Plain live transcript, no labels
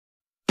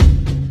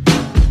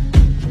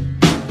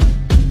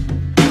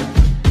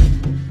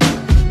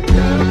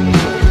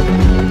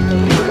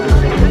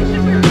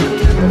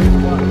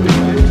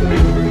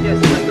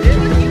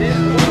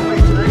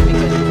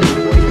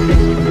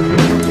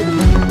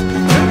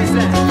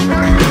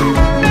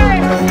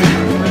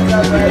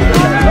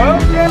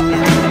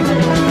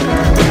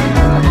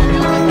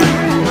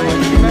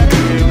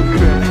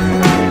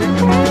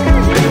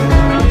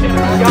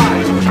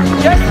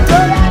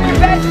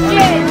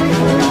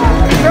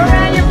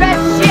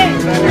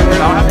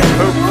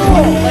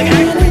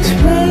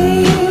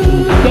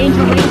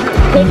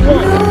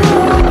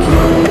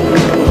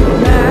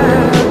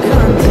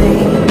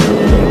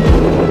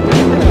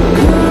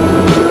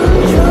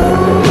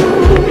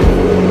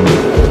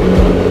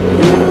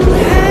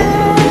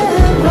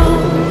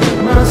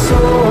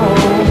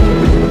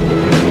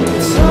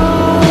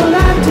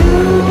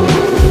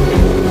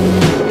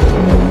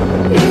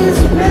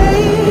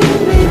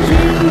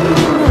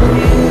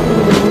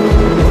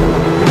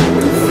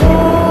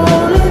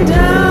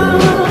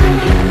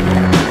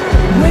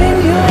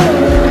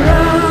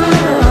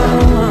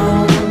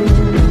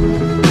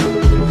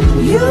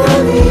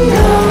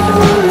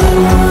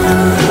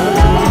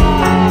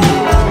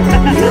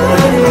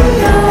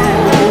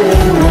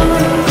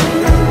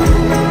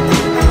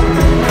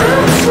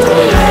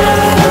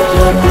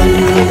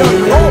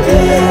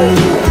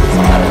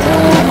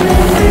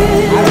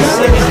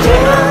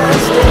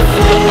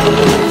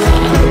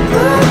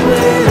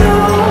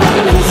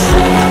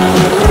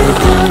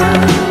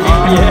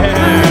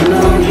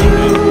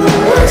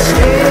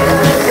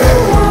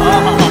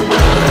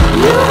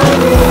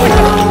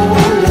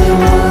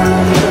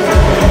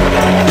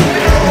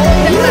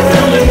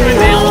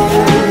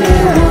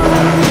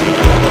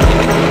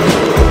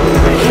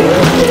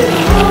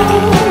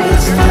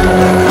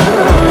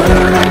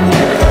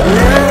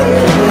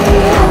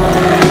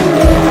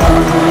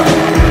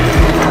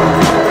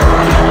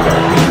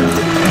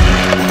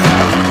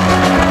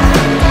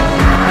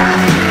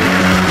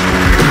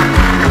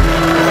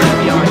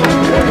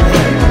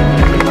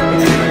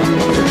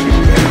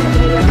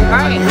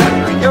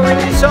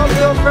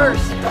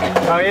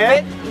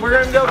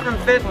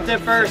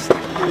first.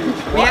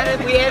 We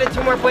added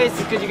 2 more places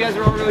because you guys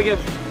were all really good.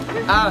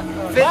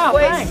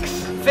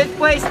 Fifth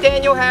place,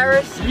 Daniel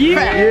Harris. Yeah!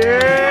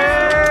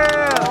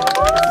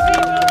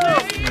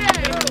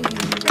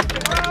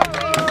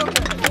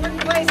 Fourth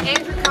place,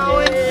 Andrew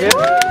Collins. Yep.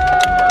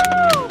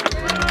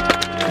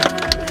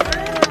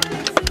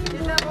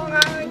 He's that Long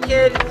Island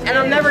kid, and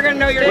I'm never gonna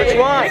know your name. Which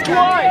one? Which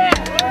one?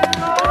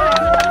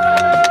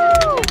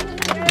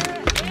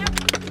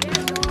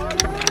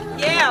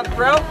 Yeah,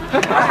 bro.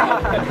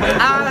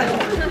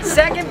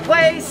 Second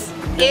place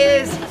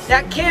is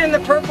that kid in the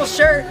purple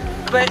shirt,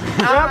 but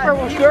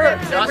purple he shirt.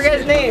 rips. I forget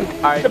his name.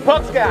 All right. The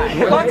Pucks guy.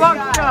 The Pucks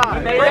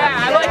guy. Yeah,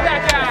 I like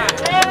that guy.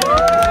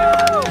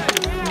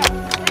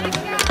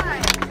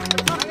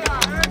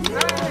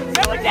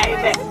 Noah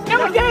Davis.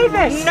 Noah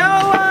Davis.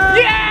 Noah.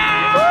 Yeah.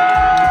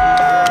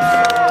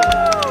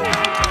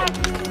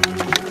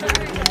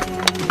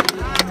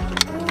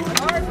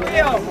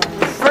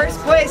 First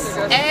place,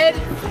 Ed.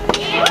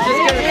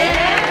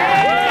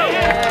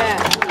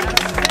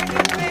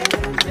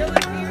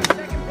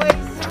 Second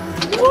place,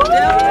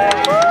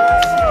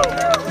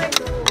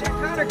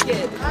 Connor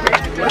kid.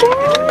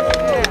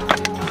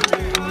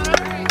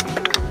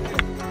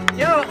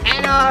 Yo,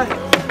 and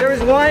there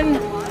was one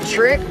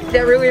trick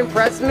that really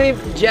impressed me.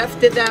 Jeff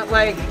did that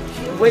like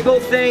wiggle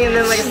thing and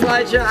then like a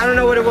slideshow. I don't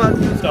know what it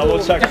was.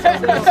 Double check.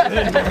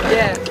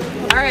 Yeah.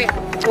 All right,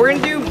 we're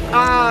gonna do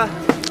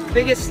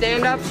biggest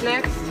stand-ups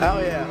next.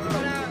 Hell yeah.